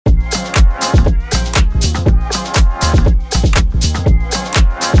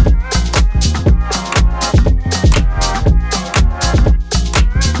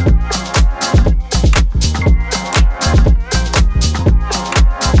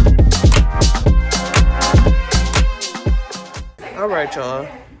right, y'all.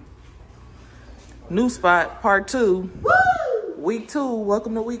 New spot, part 2. Woo! Week 2.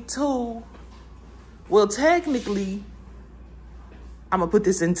 Welcome to week 2. Well, technically, I'm gonna put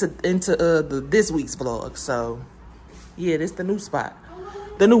this into this week's vlog. So, yeah, this the new spot,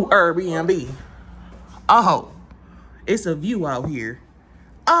 the new Airbnb. Oh, it's a view out here.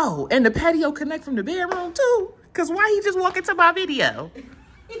 Oh, and the patio connect from the bedroom too. Cause why he just walk into my video?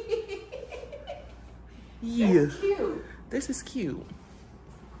 Yeah, that's cute. This is cute.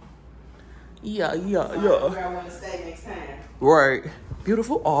 Yeah. Where I want to stay next time. Right.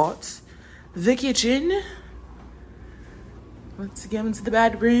 Beautiful art. The kitchen. Let's get into the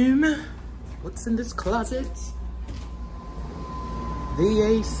bedroom. What's in this closet? The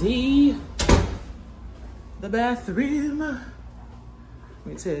AC. The bathroom. Let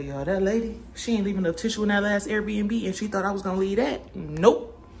me tell y'all, that lady, she ain't leaving enough tissue in that last Airbnb and she thought I was gonna leave that. Nope.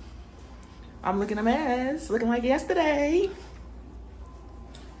 I'm looking a mess, looking like yesterday.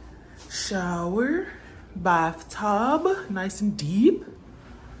 Shower, bathtub, nice and deep.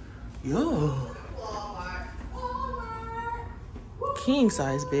 Yo. King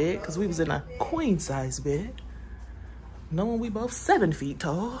size bed, cause we was in a queen size bed. Knowing we both 7 feet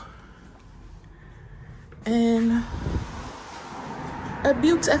tall. And a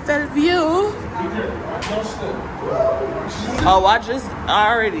beautiful view. Oh, I just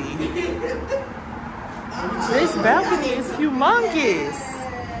already. This balcony is humongous.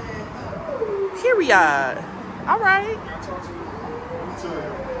 Period. All right.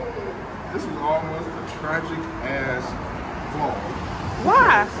 This was almost a tragic ass vlog.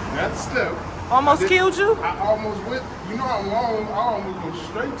 Why? That step. Almost killed you? I almost went, you know how long, I almost went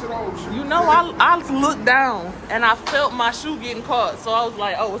straight to the ocean. You know, I looked down and I felt my shoe getting caught. So I was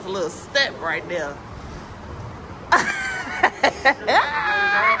like, oh, it's a little step right there.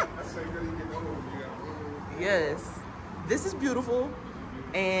 Yes. This is beautiful.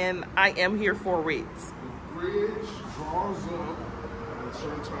 And I am here for it. The bridge draws up at a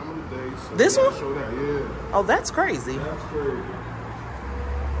certain time of the day. So This one? Show that, yeah. Oh, that's crazy. That's crazy.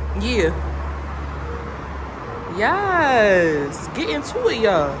 Yeah. Yes. Get into it,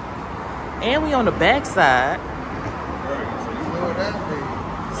 y'all. And we on the back side. Right, so you know what that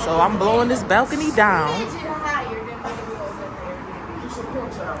means. So I'm blowing this balcony down.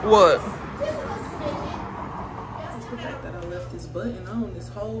 What? It's the fact that I left this button on this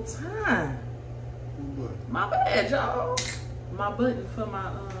whole time. My bad, y'all. My button for my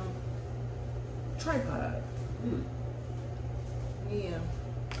tripod. Yeah.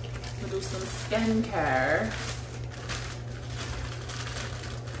 Gonna do some skincare.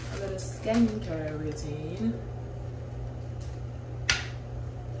 I got a skincare routine.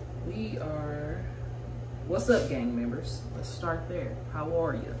 We are. What's up, gang members? Let's start there. How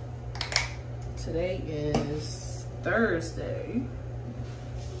are you? Today is Thursday,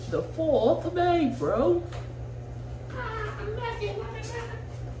 the 4th of April.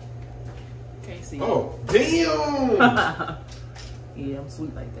 Can't see. Oh, damn! Yeah, I'm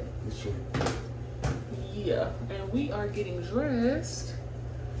sweet like that. Yeah, and we are getting dressed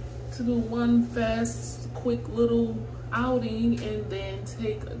to do one fast, quick little outing and then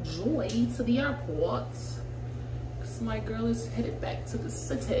take Joy to the airport. Cause my girl is headed back to the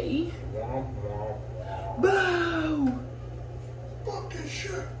city. Boo! Fucking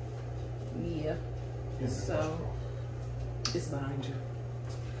shit. Yeah. So it's behind you.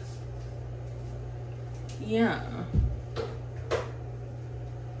 Yeah.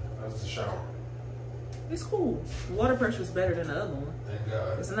 That's the shower. It's cool. Water pressure is better than the other one. Thank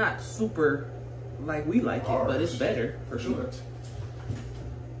God. It's not super like we like it, but it's better for sure.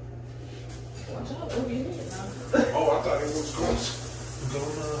 Watch out over your head now. Oh, I thought it was going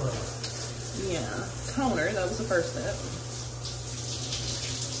Yeah, toner, that was the first step.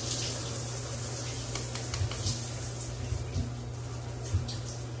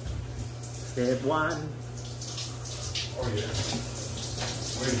 Step 1. Oh, yeah.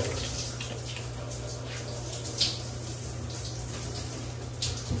 Wait a minute.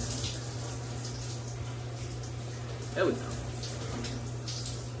 There we go.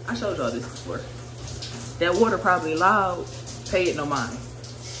 I showed y'all this before. That water probably loud. Pay it no mind.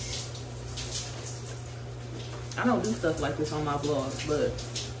 I don't do stuff like this on my vlogs, but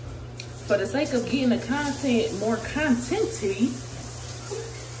for the sake of getting the content more contenty,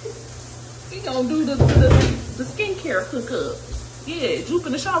 we gonna do the skincare hookup. Yeah, juke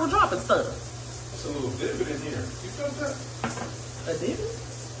in the shower dropping stuff. It's a little divot in here. You felt that? A divot?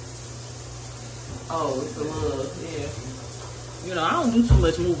 Oh, it's a little, yeah. You know, I don't do too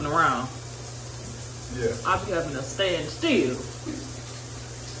much moving around. Yeah. I be having to stand still.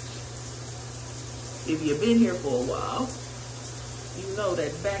 If you've been here for a while. You know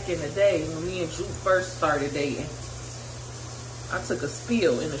that back in the day when me and Jupe first started dating, I took a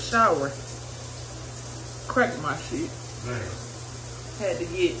spill in the shower, cracked my shit. Man. Had to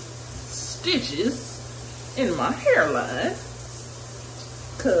get stitches in my hairline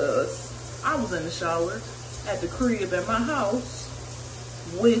because I was in the shower at the crib at my house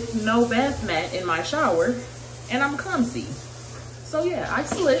with no bath mat in my shower and I'm clumsy. So yeah, I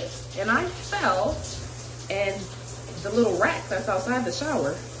slipped and I fell and the little rack that's outside the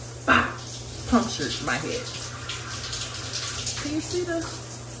shower, bah, punctured my head. Can you see the,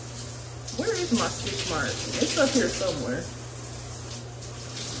 where is my stitch mark? It's up here somewhere.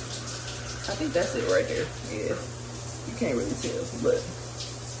 I think that's it right there. Yeah, you can't really tell, but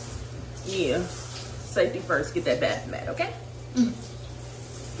yeah, safety first, get that bath mat, okay?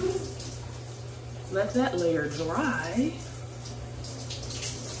 Let that layer dry.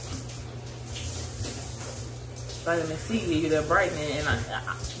 Vitamin C give you that brightening, and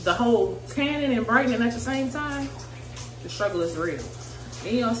the whole tanning and brightening at the same time, the struggle is real.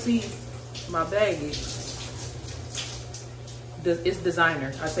 And y'all see my baggage. It's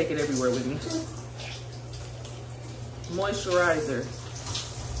designer. I take it everywhere with me. Moisturizer.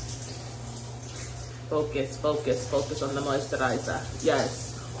 Focus, focus, focus on the moisturizer.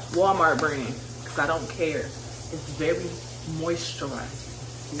 Yes, Walmart brand, because I don't care. It's very moisturizing.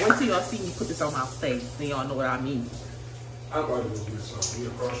 Wait till y'all see me put this on my face, then y'all know what I mean. I'm about to go get something. We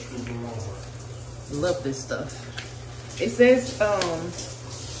across the street from Walmart. Love this stuff. It says,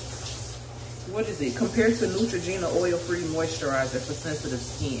 what is it? Compared to Neutrogena oil-free moisturizer for sensitive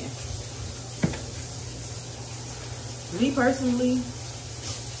skin. Me personally,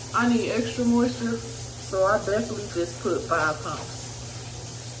 I need extra moisture, so I definitely just put 5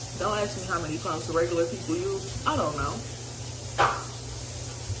 pumps. Don't ask me how many pumps the regular people use. I don't know.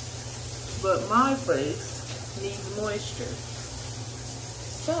 But my face needs moisture.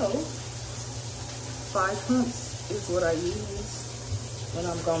 So, 5 pumps is what I use when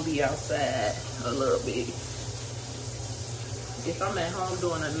I'm gonna be outside a little bit. If I'm at home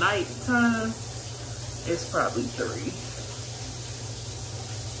during the night time, it's probably 3.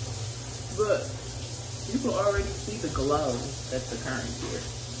 But you can already see the glow that's occurring here.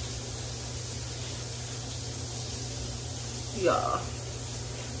 Yeah.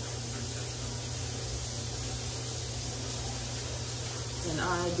 And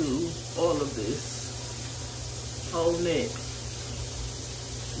I do all of this, whole neck,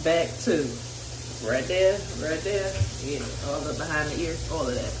 back too, right there, yeah, all up behind the ears, all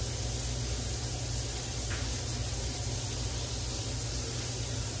of that.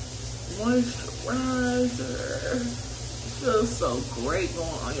 Moisturizer, feels so great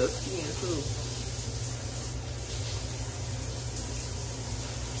going on your skin too.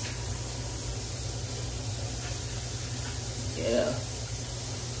 Yeah.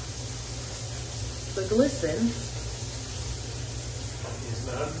 The glisten. It's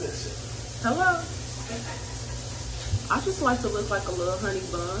not glisten. Hello. I just like to look like a little honey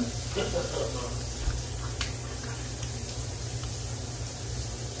bun.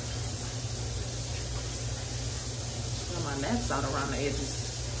 Got my naps out around the edges.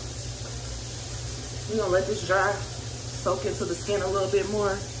 We're gonna let this dry, soak into the skin a little bit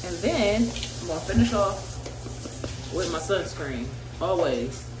more, and then I'm gonna finish off with my sunscreen.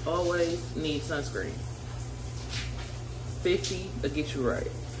 Always need sunscreen. 50 will get you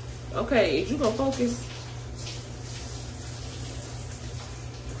right. Okay, if you gonna focus,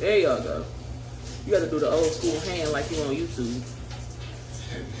 there y'all go. You gotta do the old school hand like you on YouTube.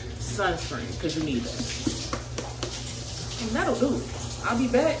 Sunscreen, because you need that. And that'll do it. I'll be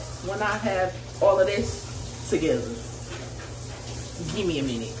back when I have all of this together. Give me a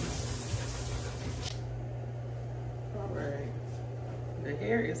minute. The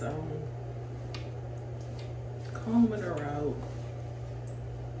hair is on. Combing her out.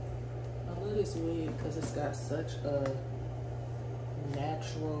 I love this wig because it's got such a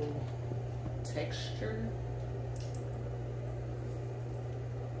natural texture.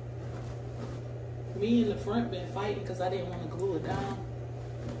 Me in the front been fighting because I didn't want to glue it down.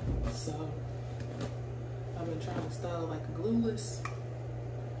 So I've been trying to style like a glueless.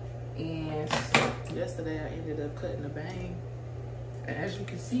 And yesterday I ended up cutting a bang. And as you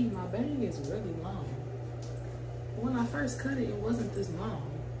can see, my bang is really long. When I first cut it, it wasn't this long.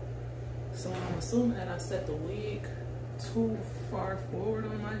 So I'm assuming that I set the wig too far forward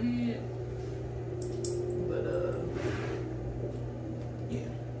on my head. But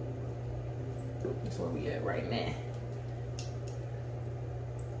yeah. That's where we at right now.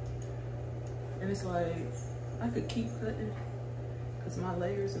 And it's like, I could keep cutting because my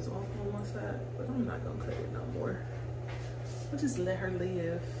layers is off on one side, but I'm not gonna cut it no more. We'll just let her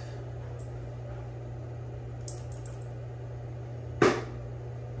live. I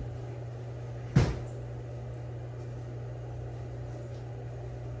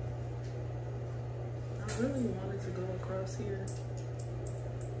really wanted to go across here.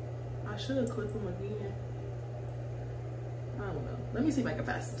 I should clip them again. I don't know. Let me see if I can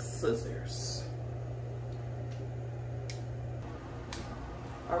find some scissors.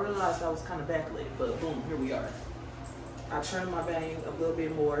 I realized I was kind of backlit, but boom, here we are. I trimmed my bang a little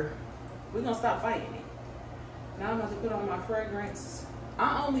bit more. We're gonna stop fighting it. Now I'm about to put on my fragrance.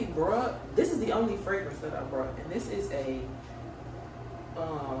 I only brought, this is the only fragrance that I brought, and this is a,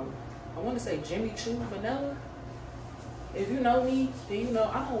 I want to say Jimmy Choo vanilla. If you know me, then you know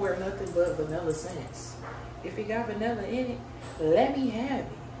I don't wear nothing but vanilla scents. If it got vanilla in it, let me have it.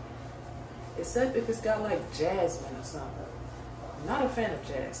 Except if it's got like jasmine or something. I'm not a fan of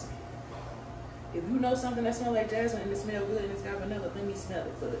jasmine. If you know something that smells like jasmine and it smells good and it's got vanilla, let me smell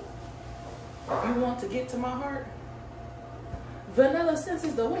it. But if you want to get to my heart, vanilla scents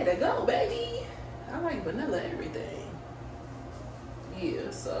is the way to go, baby. I like vanilla everything.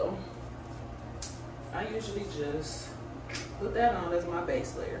 Yeah, so I usually just put that on as my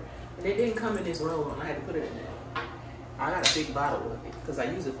base layer. And it didn't come in this roll on. I had to put it in there. I got a big bottle of it because I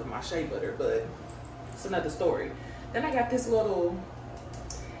use it for my shea butter, but it's another story. Then I got this little,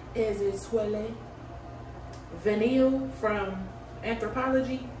 is it Soleil Vanille from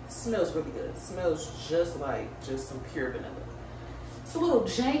Anthropology. Smells really good. Smells just like just some pure vanilla. It's a little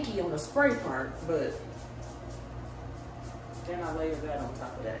janky on the spray part, but then I layer that on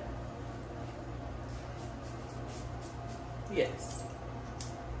top of that. Yes.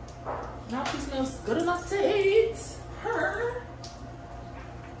 Now she smells good enough to eat her.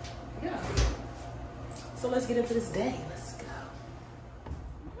 Yeah. So let's get into this day. Let's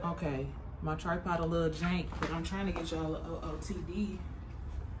go. Okay, my tripod a little jank, but I'm trying to get y'all a OOTD.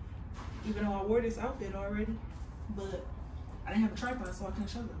 Even though I wore this outfit already, but I didn't have a tripod, so I couldn't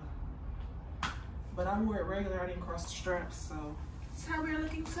show them. But I wore it regular. I didn't cross the straps, so that's how we're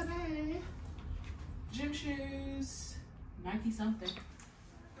looking today. Gym shoes, Nike something.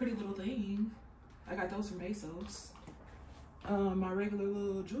 Pretty little thing. I got those from ASOS. My regular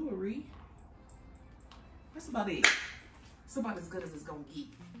little jewelry. That's about it. It's about as good as it's gonna get.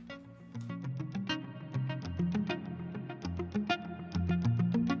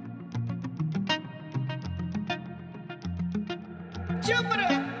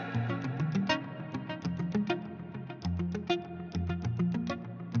 JUPYTER!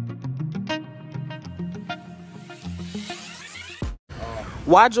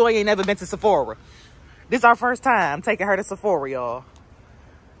 Why Joy ain't never been to Sephora? This is our first time taking her to Sephora, y'all.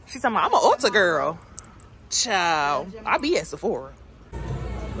 She's talking about, I'm an Ulta girl. Child, I be at Sephora.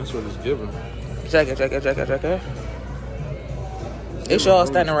 That's what it's giving. Check it. It's y'all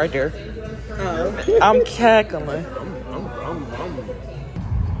standing right there. Oh. I'm cackling.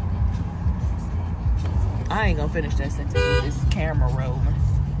 I ain't gonna finish that sentence with this camera rolling.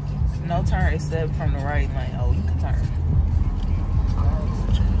 No turn except from the right lane. Oh, you can turn.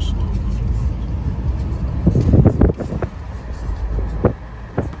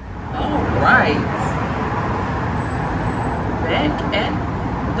 Right, back at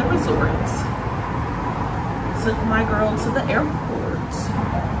the resort. Took my girl to the airport.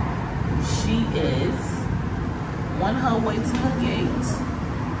 She is on her way to her gate.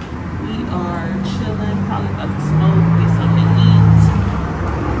 We are chilling, probably about to smoke, get something to eat.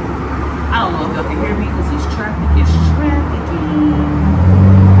 I don't know if y'all can hear me because it's traffic. It's trafficking.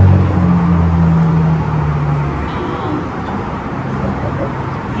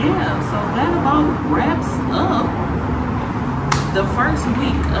 Yeah, so that about wraps up the first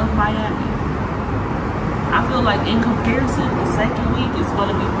week of Miami. I feel like in comparison, the second week is going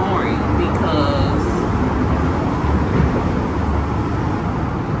to be boring because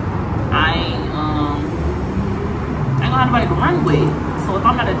I ain't gonna have nobody to run with. So if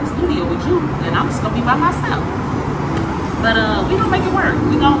I'm not at the studio with you, then I'm just gonna be by myself. But we gonna make it work.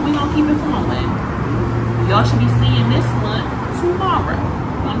 We gonna keep it flowing. Y'all should be seeing this one tomorrow.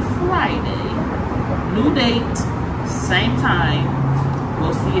 On Friday, new date, same time.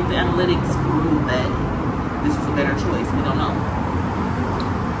 We'll see if the analytics prove that this is a better choice. We don't know.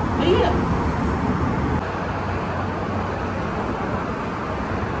 But yeah.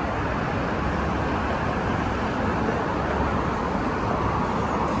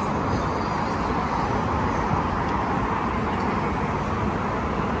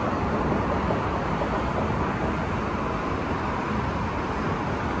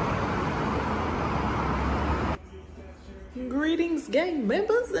 Greetings, gang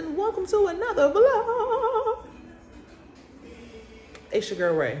members, and welcome to another vlog. It's your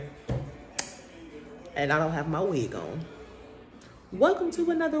girl Rae. And I don't have my wig on. Welcome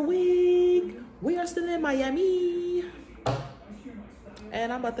to another week. We are still in Miami.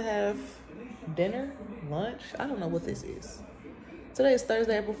 And I'm about to have dinner, lunch. I don't know what this is. Today is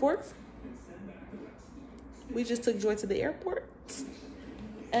Thursday, April 4th. We just took Joy to the airport.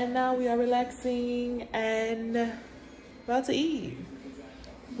 And now we are relaxing and about to eat.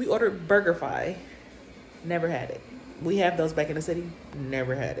 We ordered BurgerFi. Never had it. We have those back in the city.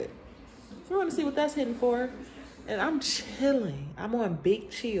 Never had it. So we're gonna see what that's hitting for. And I'm chilling. I'm on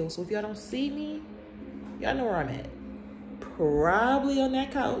big chill. So if y'all don't see me, y'all know where I'm at. Probably on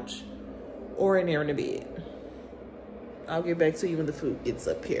that couch or in there in the bed. I'll get back to you when the food gets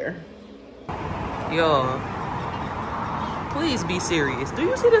up here. Y'all, please be serious. Do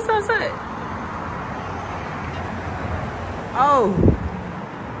you see the sunset? Oh.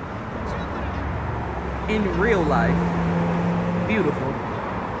 In real life. Beautiful.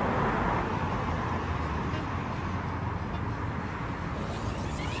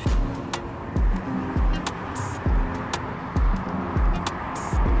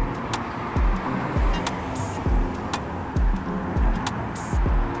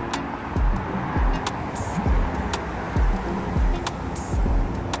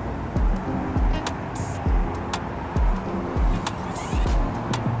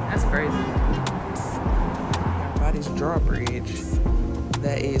 That's crazy. By this drawbridge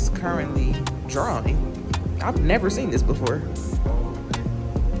that is currently drawing. I've never seen this before.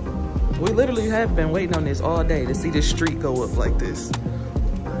 We literally have been waiting on this all day to see this street go up like this,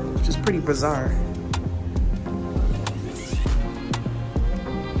 which is pretty bizarre.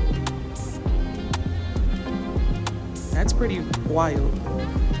 That's pretty wild.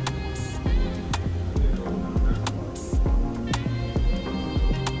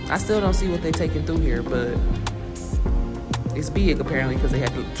 I still don't see what they're taking through here, but it's big apparently because they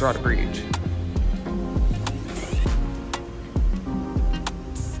had to draw the bridge.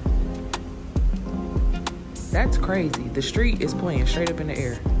 That's crazy. The street is pointing straight up in the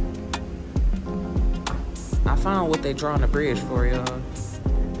air. I found what they drawing the bridge for, y'all.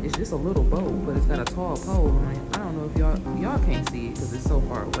 It's just a little boat, but it's got a tall pole on it. I don't know if y'all can't see it because it's so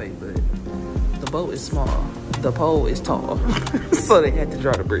far away, but the boat is small. The pole is tall. So they had to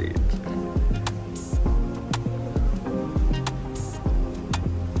draw the bridge.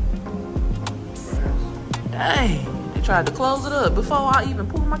 Dang, they tried to close it up before I even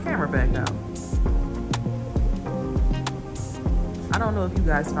pulled my camera back out. I don't know if you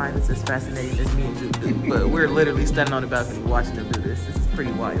guys find this as fascinating as me and Jupe do, but we're literally standing on the balcony watching them do this. This is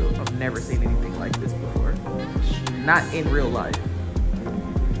pretty wild. I've never seen anything like this before. Not in real life.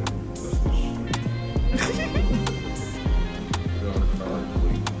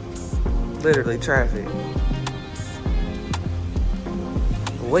 Literally traffic.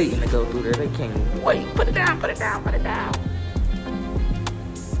 Waiting to go through there. They can't wait. Put it down, put it down, put it down.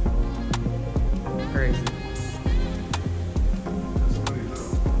 Crazy.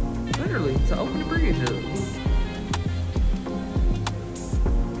 Literally, to open the bridge up.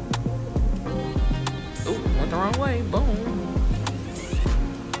 Oh, went the wrong way. Boom.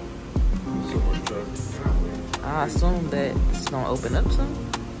 So much traffic. I assume that it's gonna open up soon.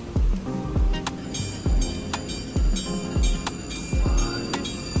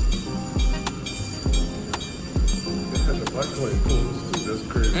 That's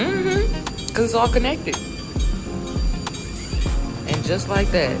crazy. Mm-hmm. Cause it's all connected. And just like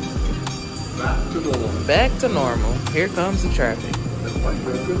that. Back to normal. Back to normal. Here comes the traffic.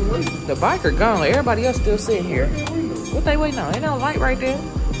 The biker gone. Everybody else still sitting here. What they waiting on? Ain't no light right there.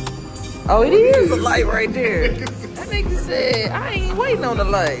 Oh, it is a light right there. That nigga said, I ain't waiting on the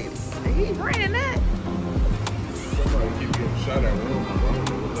light. He ran that. Somebody keep getting shot at.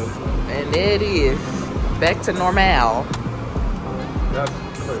 And there it is. Back to normal. That's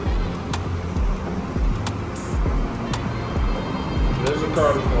crazy. There's a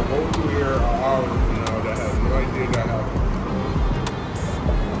car that's gonna go through here an hour from now that has no idea that happened.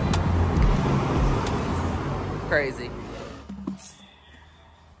 Crazy.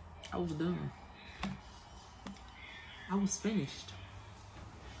 I was done. I was finished.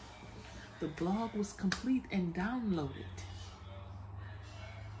 The vlog was complete and downloaded.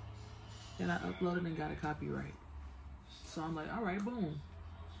 Then I uploaded and got a copyright. So I'm like, all right, boom.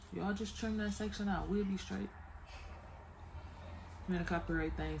 Y'all just trim that section out. We'll be straight. And the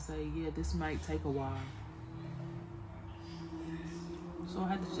copyright thing say, yeah, this might take a while. So I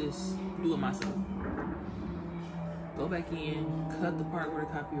had to just do it myself. Go back in, cut the part where the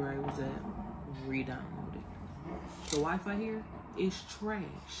copyright was at, re-download it. The Wi-Fi here is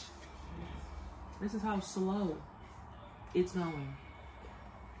trash. This is how slow it's going.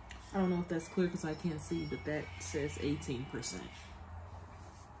 I don't know if that's clear because I can't see, but that says 18%.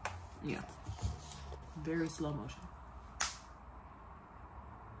 Yeah. Very slow motion.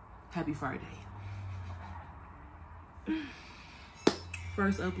 Happy Friday.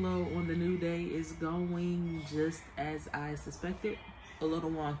 First upload on the new day is going just as I suspected. A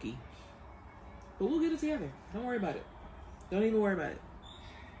little wonky. But we'll get it together. Don't worry about it. Don't even worry about it.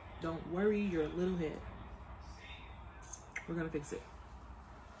 Don't worry your little head. We're gonna fix it.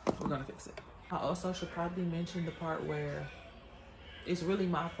 We're gonna fix it. I also should probably mention the part where it's really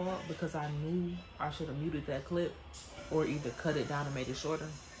my fault because I knew I should have muted that clip or either cut it down and made it shorter.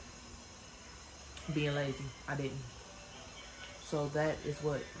 Being lazy, I didn't. So that is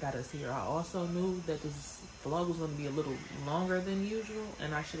what got us here. I also knew that this vlog was gonna be a little longer than usual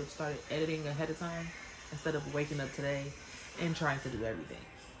and I should have started editing ahead of time instead of waking up today and trying to do everything.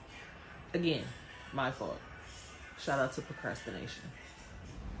 Again, my fault. Shout out to procrastination.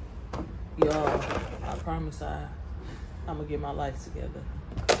 Y'all, I promise I'm gonna get my life together.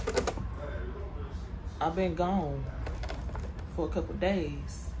 I've been gone for a couple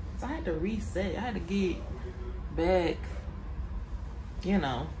days. So I had to reset. I had to get back, you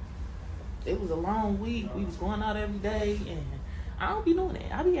know. It was a long week. We was going out every day and I don't be doing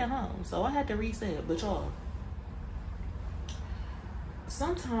it. I be at home. So I had to reset. But y'all,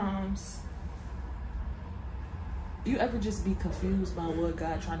 sometimes you ever just be confused by what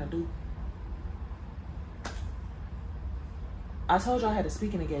God trying to do? I told y'all I had a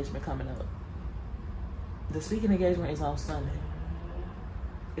speaking engagement coming up. The speaking engagement is on Sunday.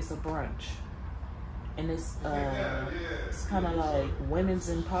 It's a brunch. And it's kind of like women's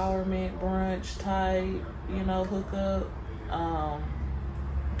empowerment brunch type, you know, hookup,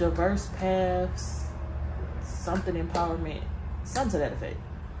 diverse paths, something empowerment, something to that effect.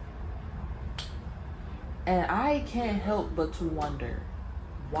 And I can't help but to wonder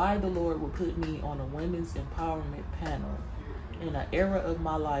why the Lord would put me on a women's empowerment panel in an era of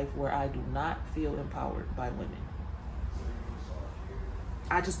my life where I do not feel empowered by women.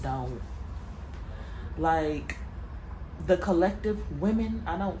 I just don't. Like, the collective women,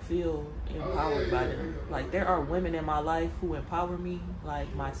 I don't feel empowered by them. Like, there are women in my life who empower me,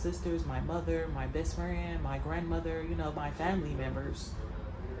 like my sisters, my mother, my best friend, my grandmother, you know, my family members.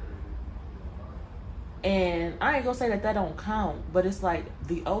 And I ain't gonna say that don't count, but it's like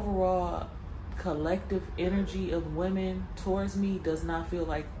the overall collective energy of women towards me does not feel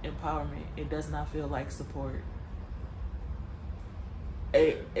like empowerment. It does not feel like support.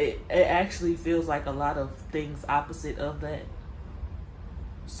 It actually feels like a lot of things opposite of that.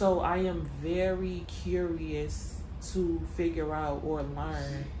 So I am very curious to figure out or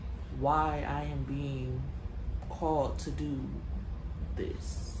learn why I am being called to do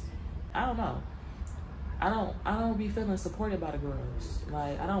this. I don't know. I don't be feeling supported by the girls.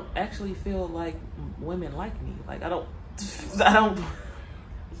 Like, I don't actually feel like women like me. Like, I don't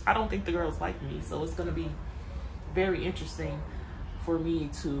think the girls like me. So it's gonna be very interesting for me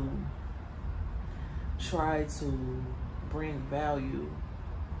to try to bring value,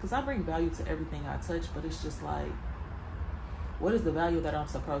 because I bring value to everything I touch, but it's just like, what is the value that I'm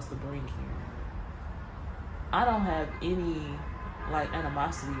supposed to bring here? I don't have any like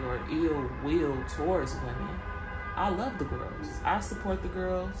animosity or ill will towards women. I love the girls. I support the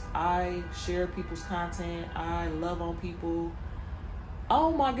girls. I share people's content. I love on people.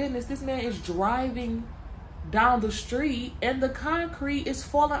 Oh my goodness, this man is driving down the street and the concrete is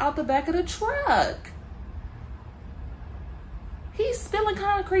falling out the back of the truck. He's spilling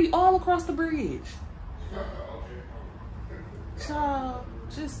concrete all across the bridge. Child,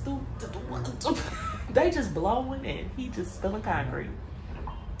 just they just blowing and he just spilling concrete.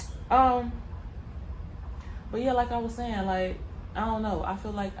 But yeah, like I was saying, like, I don't know. I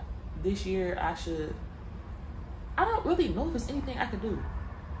feel like this year I don't really know if there's anything I could do.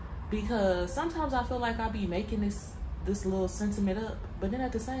 Because sometimes I feel like I be making this little sentiment up, but then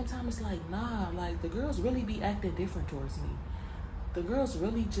at the same time it's like, nah, like the girls really be acting different towards me. The girls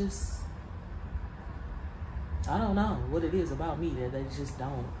really just, I don't know what it is about me that they just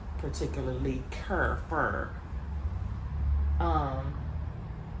don't particularly care for. But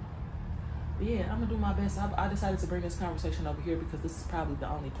yeah, I'm gonna do my best. I decided to bring this conversation over here because this is probably the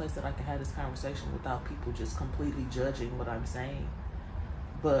only place that I can have this conversation without people just completely judging what I'm saying.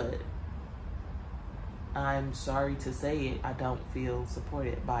 But I'm sorry to say it, I don't feel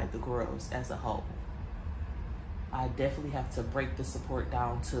supported by the girls as a whole. I definitely have to break the support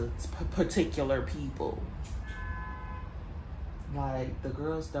down to particular people. Like, the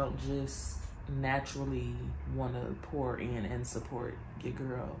girls don't just naturally want to pour in and support your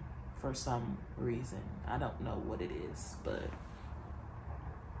girl for some reason. I don't know what it is, but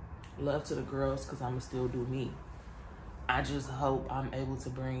love to the girls, because I'ma still do me. I just hope I'm able to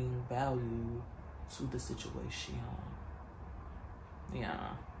bring value to the situation.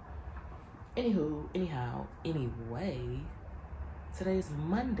 Yeah. Anyway, today's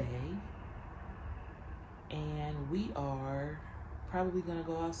Monday, and we are probably gonna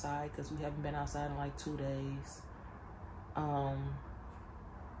go outside because we haven't been outside in like 2 days.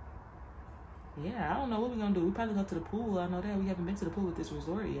 Yeah, I don't know what we're gonna do. We probably go to the pool. I know that we haven't been to the pool at this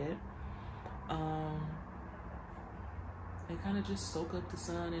resort yet. And kind of just soak up the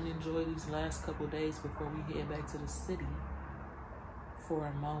sun and enjoy these last couple days before we head back to the city for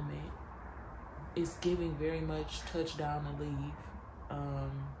a moment. It's giving very much touchdown and leave.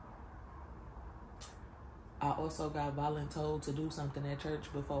 I also got voluntold to do something at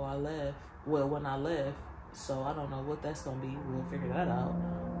church before I left. Well, when I left. So I don't know what that's gonna be. We'll figure that out.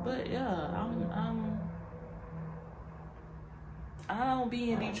 But yeah, I don't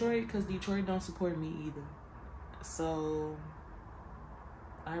be in Detroit because Detroit don't support me either. So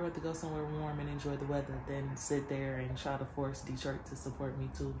I'd rather go somewhere warm and enjoy the weather than sit there and try to force Detroit to support me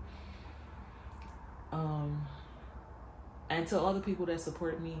too. And to all the people that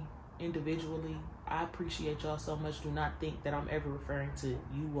support me individually, I appreciate y'all so much. Do not think that I'm ever referring to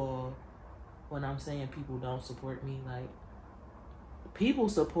you all when I'm saying people don't support me. Like, people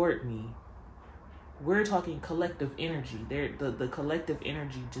support me. We're talking collective energy. The collective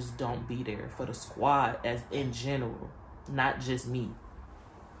energy just don't be there for the squad as in general, not just me.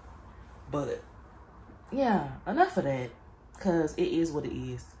 But yeah, enough of that, because it is what it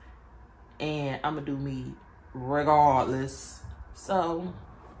is, and I'm gonna do me regardless. So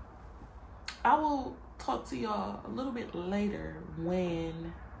I will talk to y'all a little bit later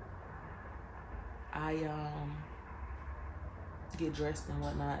when I get dressed and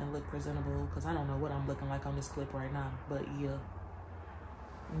whatnot and look presentable, because I don't know what I'm looking like on this clip right now. But yeah,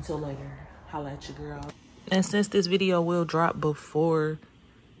 until later, holla at your girl. And since this video will drop before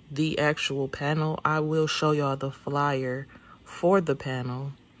the actual panel, I will show y'all the flyer for the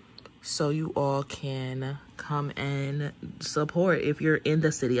panel so you all can come and support if you're in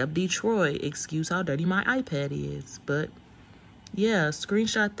the city of Detroit. Excuse how dirty my iPad is, but yeah,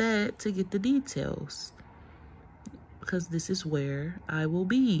 screenshot that to get the details, because this is where I will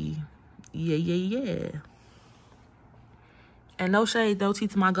be. Yeah. And no shade, no tea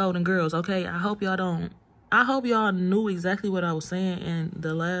to my golden girls, okay? I hope y'all knew exactly what I was saying in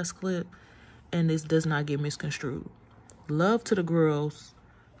the last clip, and this does not get misconstrued. Love to the girls.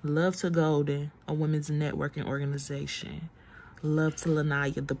 Love to Golden, a women's networking organization. Love to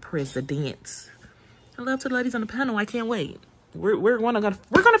Lanaya, the president. And love to the ladies on the panel. I can't wait. We're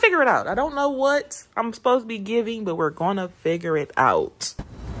gonna figure it out. I don't know what I'm supposed to be giving, but we're gonna figure it out.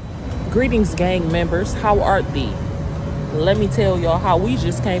 Greetings, gang members. How are thee? Let me tell y'all how we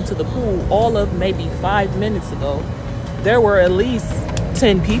just came to the pool all of maybe 5 minutes ago. There were at least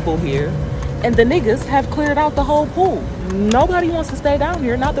 10 people here, and the niggas have cleared out the whole pool. Nobody wants to stay down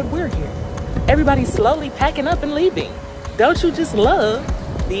here now that we're here. Everybody's slowly packing up and leaving. Don't you just love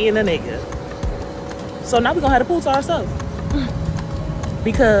being a nigga? So now we're gonna have the pool to ourselves.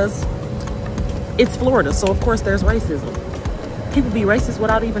 Because it's Florida, so of course there's racism. People be racist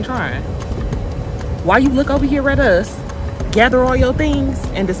without even trying. Why you look over here at us, gather all your things,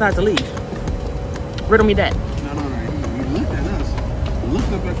 and decide to leave? Riddle me that. No. You looked at us,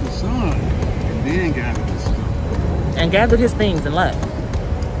 looked up at the sun, and then gathered this stuff. And gathered his things and left.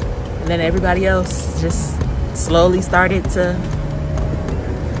 And then everybody else just slowly started to.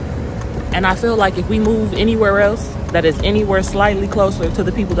 And I feel like if we move anywhere else that is anywhere slightly closer to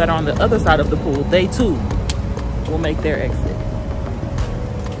the people that are on the other side of the pool, they too will make their exit.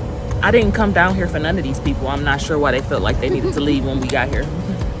 I didn't come down here for none of these people. I'm not sure why they felt like they needed to leave when we got here.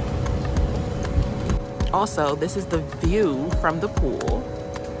 Also, this is the view from the pool.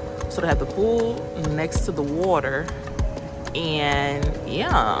 So they have the pool next to the water, and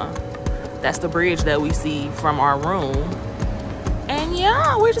yeah, that's the bridge that we see from our room. And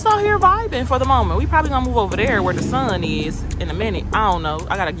yeah, we're just out here vibing for the moment. We probably gonna move over there where the sun is in a minute. I don't know.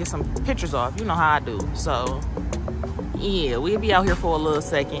 I gotta get some pictures off. You know how I do. So yeah, we'll be out here for a little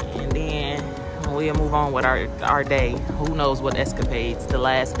second, and then we'll move on with our day. Who knows what escapades the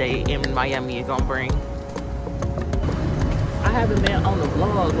last day in Miami is gonna bring. I haven't been on the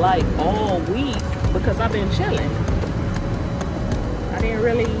vlog like all week because I've been chilling. I didn't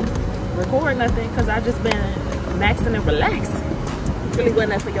really record nothing because I just been maxing and relaxing. Really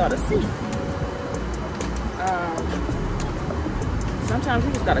wasn't that for y'all to see. Sometimes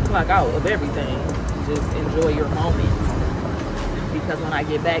you just gotta clock out of everything. Just enjoy your moments. Because when I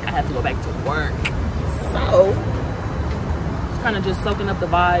get back, I have to go back to work. So it's kind of just soaking up the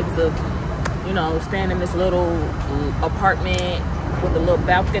vibes of, you know, staying in this little apartment with a little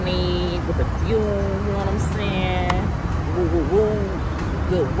balcony, with a view, you know what I'm saying? Woo, woo, woo.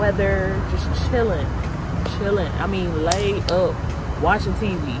 Good weather, just chilling. I mean, laid up, watching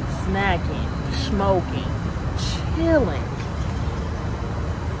TV, snacking, smoking, chilling.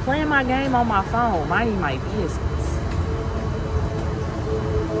 Playing my game on my phone, minding my business.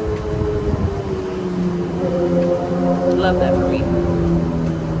 Love that for me.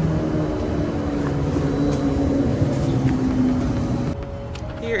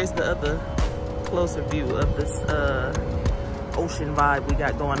 Here is the other closer view of this ocean vibe we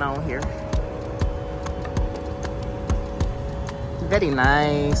got going on here. Very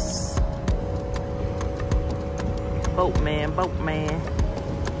nice. Boatman.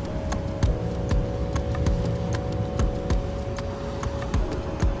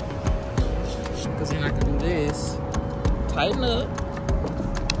 Because then I can do this, tighten up,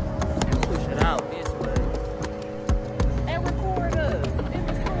 and push it out this way. And record us in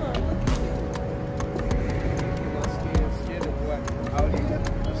the sun. Out here,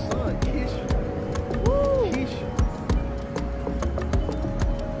 the sun, kiss you. Woo! Kiss you.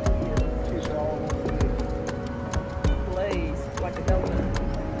 Kiss you all over the Glazed like a donut.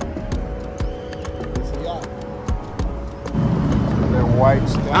 It's a yacht. That white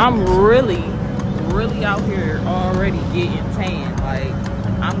stuff. I'm really out here already getting tan. Like,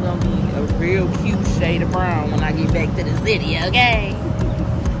 I'm gonna be a real cute shade of brown when I get back to the city, okay?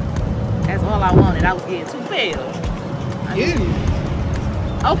 That's all I wanted. I was getting too pale.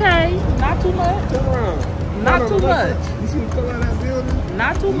 Okay, not too much. Turn around. Not too much. You see the color of that building?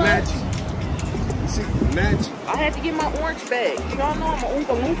 Not too much. Match. You see, match. I had to get my orange bag. Y'all know I'm a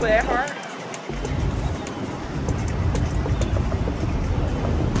Oompa Loompa at heart.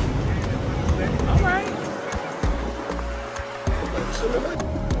 All right.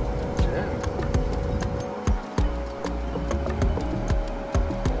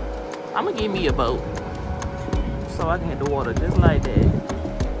 I'm gonna give me a boat so I can hit the water just like that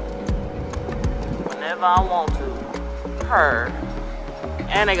whenever I want to. Her.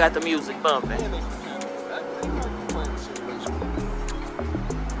 And they got the music bumping.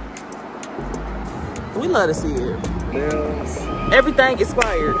 We love to see it. Everything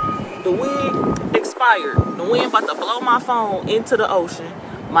expired. The wig expired. The wind about to blow my phone into the ocean.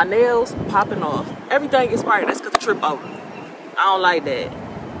 My nails popping off. Everything expired. That's because the trip over. I don't like that.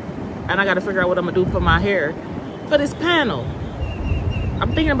 And I got to figure out what I'm going to do for my hair for this panel.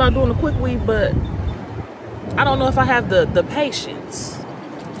 I'm thinking about doing a quick weave, but I don't know if I have the patience.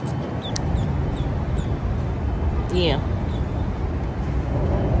 Yeah.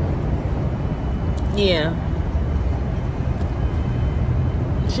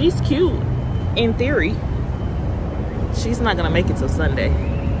 She's cute in theory. She's not gonna make it till Sunday.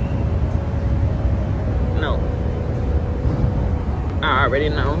 No. I already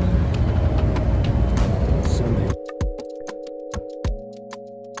know. Sunday.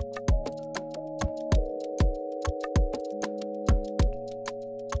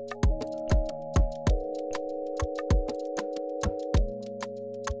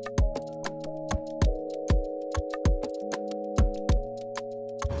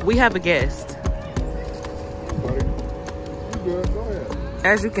 We have a guest. Buddy. You good? Go ahead.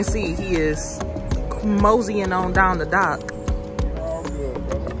 As you can see, he is moseying on down the dock, All good,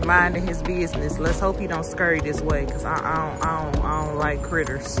 brother. minding his business. Let's hope he don't scurry this way, because I don't like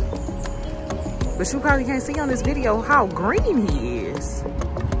critters. But you probably can't see on this video how green he is.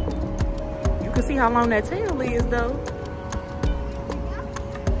 You can see how long that tail is, though.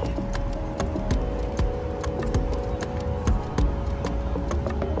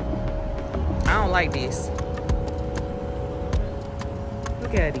 I don't like this.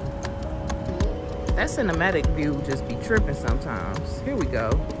 Look at him. That cinematic view just be tripping sometimes. Here we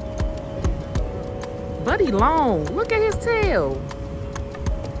go. Buddy long. Look at his tail.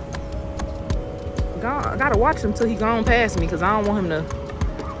 I gotta watch him till he gone past me because I don't want him to.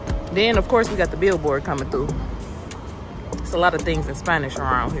 Then, of course, we got the billboard coming through. It's a lot of things in Spanish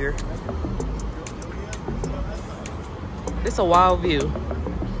around here. It's a wild view.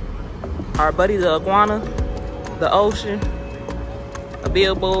 Our buddy the iguana, the ocean, a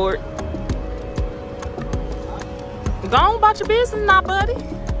billboard. Go on about your business now, buddy.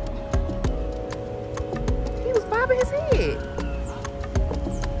 He was bobbing his head.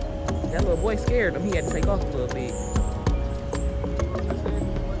 That little boy scared him. He had to take off a little bit.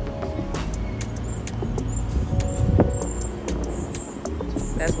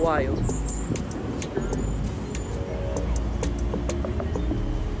 That's wild.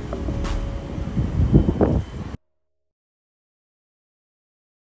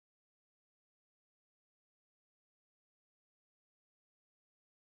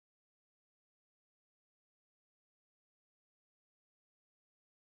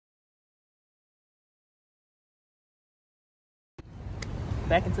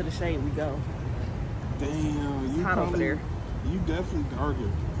 back into the shade we go. Damn, It's hot over there. You definitely darker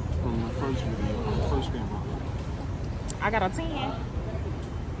from the first video, from the first camera. I got a 10.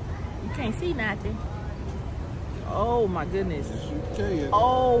 You can't see nothing. Oh my goodness. Yes, you can.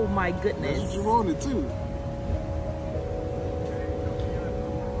 Oh my goodness. That's what you wanted too.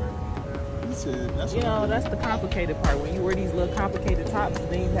 You said that's You know, that's the complicated part. When you wear these little complicated tops,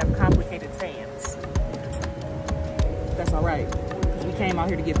 then you have complicated tans. That's all right. Because we came out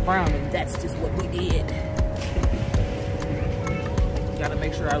here to get brown, and that's just what we did. Gotta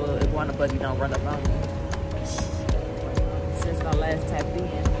make sure our little iguana buddy don't run up on me. Since I last tapped in,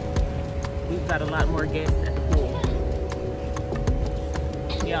 we've got a lot more gas at the pool.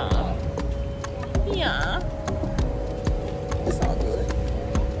 Yeah. Yeah. It's all good.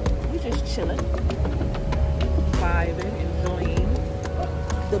 We just chilling. Vibing, enjoying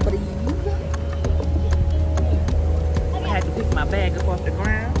the breeze. I had to pick my bag up off the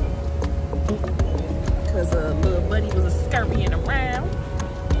ground because a little buddy was scurrying around.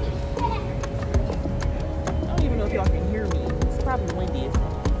 I don't even know if y'all can hear me. It's probably windy as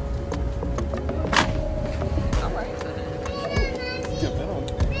hell. All right.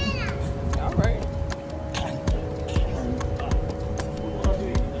 All right.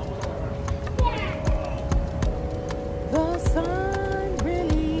 The sun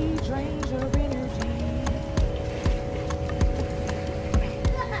really drains your energy.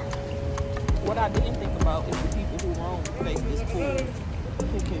 What I didn't think about is the people who roam face this pool,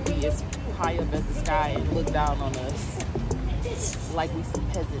 who can be as high up as the sky and look down on us like we some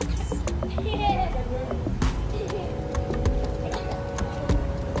peasants.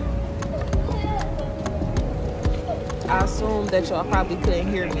 I assume that y'all probably couldn't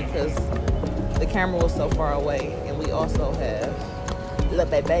hear me because the camera was so far away, and we also have little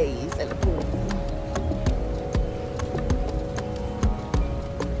babies in the pool.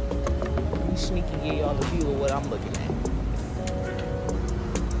 Let me sneak and give y'all the view of what I'm looking at.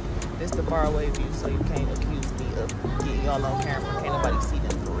 This the far away view, so you can't accuse me of getting y'all on camera. Can't nobody see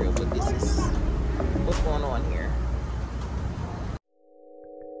them for real, but this is what's going on here.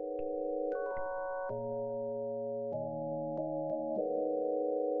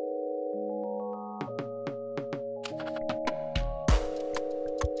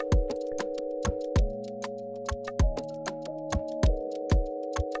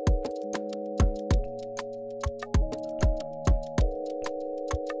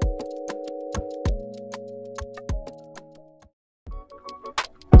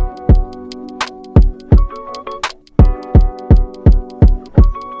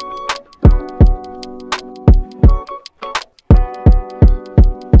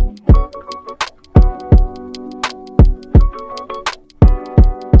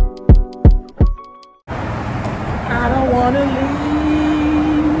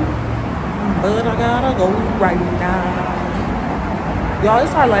 Right now, y'all,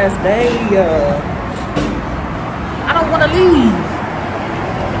 it's our last day. I don't want to leave.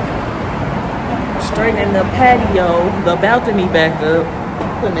 Straightening the patio, the balcony back up,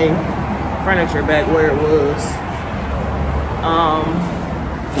 putting the furniture back where it was.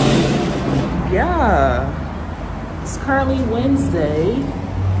 Yeah, it's currently Wednesday,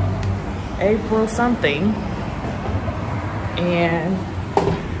 April something, and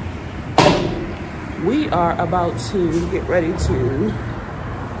we are about to get ready to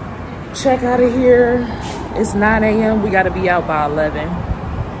check out of here. It's 9 a.m. We got to be out by 11.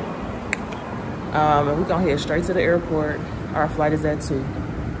 And we're going to head straight to the airport. Our flight is at 2.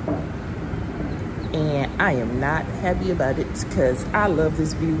 And I am not happy about it because I love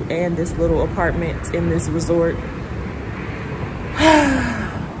this view and this little apartment in this resort.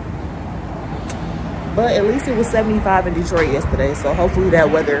 But at least it was 75 in Detroit yesterday, so hopefully that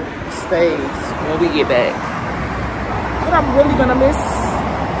weather stays when we get back. But I'm really gonna miss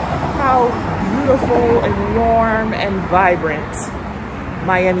how beautiful and warm and vibrant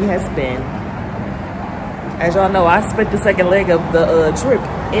Miami has been. As y'all know, I spent the second leg of the trip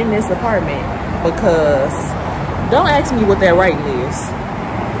in this apartment because don't ask me what that writing is.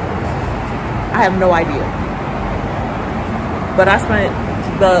 I have no idea. But I spent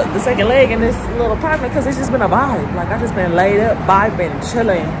the second leg in this little apartment because it's just been a vibe. Like, I just been laid up, vibing,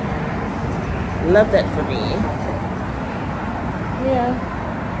 chilling. Love that for me. Yeah.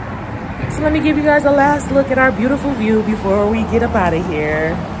 So let me give you guys a last look at our beautiful view before we get up out of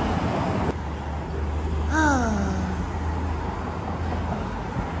here.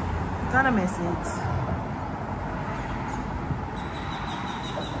 Gonna miss it.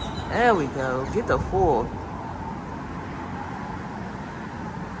 There we go. Get the full.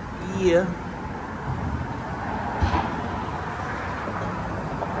 Yeah.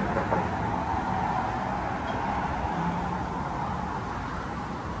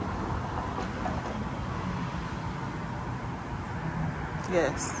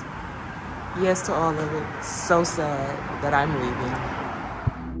 yes. Yes to all of it. So sad that I'm leaving.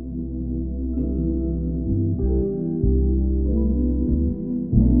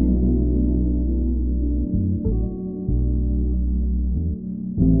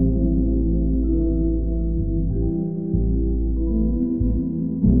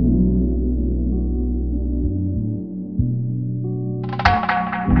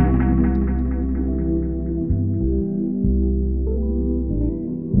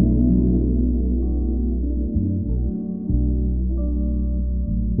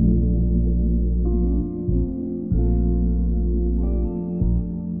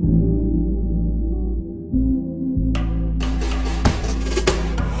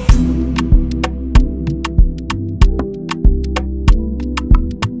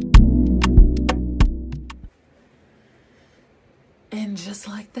 And just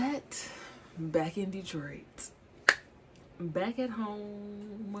like that, back in Detroit. Back at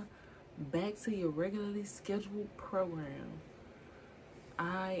home. Back to your regularly scheduled program.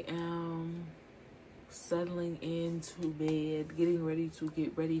 I am settling into bed, getting ready to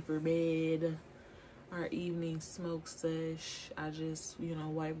get ready for bed. Our evening smoke sesh. I just, you know,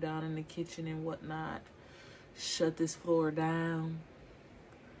 wipe down in the kitchen and whatnot. Shut this floor down.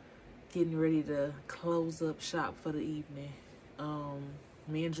 Getting ready to close up shop for the evening.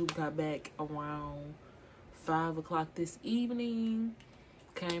 Me and Jupe got back around 5 o'clock this evening.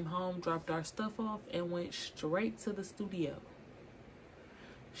 Came home, dropped our stuff off, and went straight to the studio.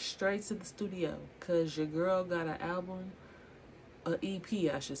 Straight to the studio. Because your girl got an album, an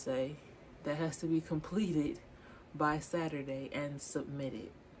EP, I should say, that has to be completed by Saturday and submitted.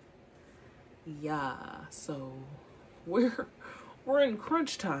 Yeah, so we're in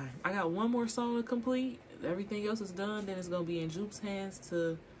crunch time. I got one more song to complete. Everything else is done. Then it's going to be in Jupe's hands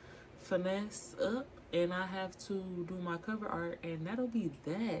to finesse up. And I have to do my cover art. And that'll be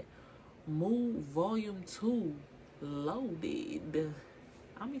that. Move Volume 2 loaded.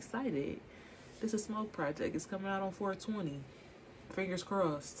 I'm excited. This is a smoke project. It's coming out on 4/20. Fingers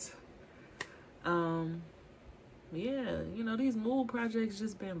crossed. Yeah, you know, these move projects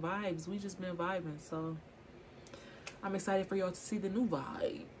just been vibes. We just been vibing. So I'm excited for y'all to see the new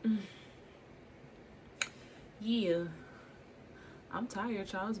vibe. Yeah, I'm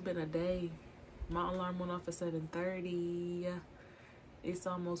tired, y'all. It's been a day. My alarm went off at 7:30. It's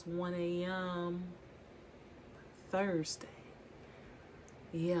almost 1 a.m. Thursday.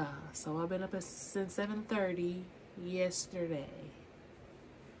 Yeah, so I've been up since 7:30 yesterday.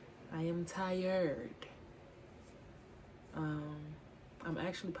 I am tired. I'm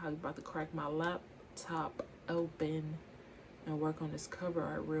actually probably about to crack my laptop open and work on this cover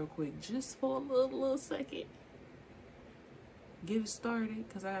art real quick, just for a little second. Get it started,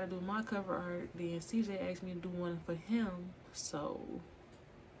 because I gotta do my cover art. Then CJ asked me to do one for him. So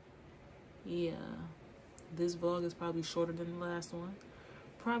yeah, this vlog is probably shorter than the last one,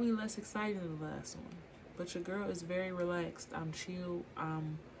 probably less exciting than the last one, but your girl is very relaxed. I'm chill.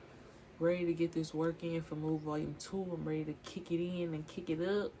 I'm ready to get this work in for Move Volume 2. I'm ready to kick it in and kick it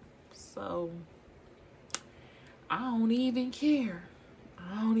up. So I don't even care.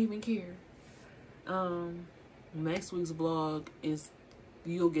 Next week's vlog is,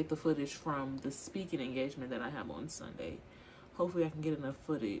 you'll get the footage from the speaking engagement that I have on Sunday. Hopefully I can get enough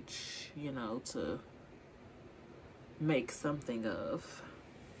footage, you know, to make something of.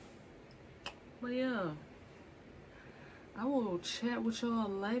 But yeah, I will chat with y'all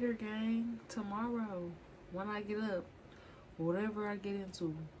later, gang. Tomorrow, when I get up, whatever I get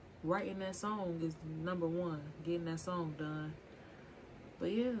into, writing that song is #1. Getting that song done.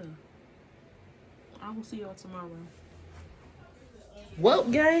 But yeah, I will see y'all tomorrow. Well,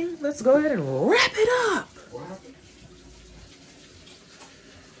 gang, let's go ahead and wrap it up.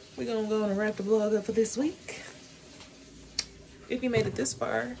 We're gonna go and wrap the vlog up for this week. If you made it this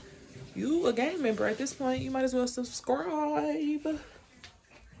far, you a gang member at this point. You might as well subscribe.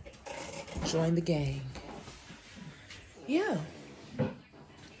 Join the gang. Yeah,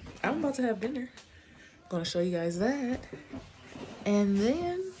 I'm about to have dinner. Gonna show you guys that, and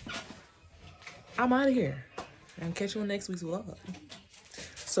then I'm out of here. And catch you on next week's vlog.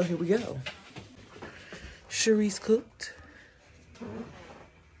 So here we go. Sharice cooked.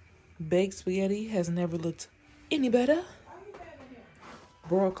 Baked spaghetti has never looked any better.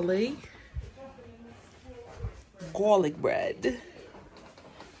 Broccoli. Garlic bread.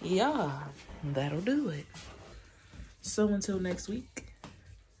 Yeah, that'll do it. So until next week,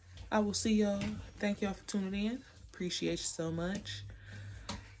 I will see y'all. Thank y'all for tuning in. Appreciate you so much.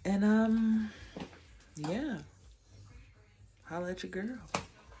 And yeah, holla at your girl.